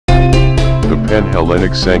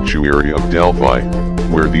Pan-Hellenic sanctuary of Delphi,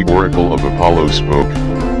 where the oracle of Apollo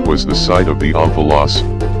spoke, was the site of the omphalos,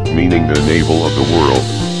 meaning the navel of the world.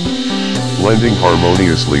 Blending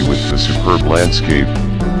harmoniously with the superb landscape,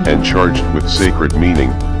 and charged with sacred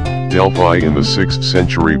meaning, Delphi in the 6th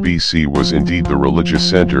century BC was indeed the religious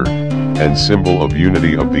center, and symbol of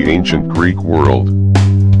unity of the ancient Greek world.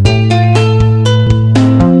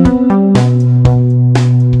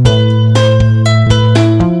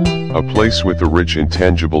 A place with a rich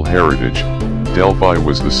intangible heritage, Delphi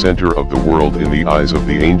was the center of the world in the eyes of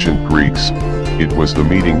the ancient Greeks. It was the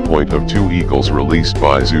meeting point of two eagles released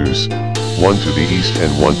by Zeus, one to the east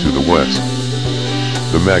and one to the west.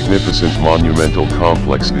 The magnificent monumental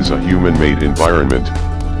complex is a human-made environment,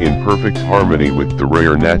 in perfect harmony with the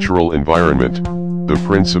rare natural environment, the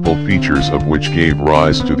principal features of which gave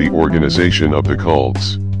rise to the organization of the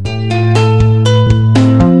cults.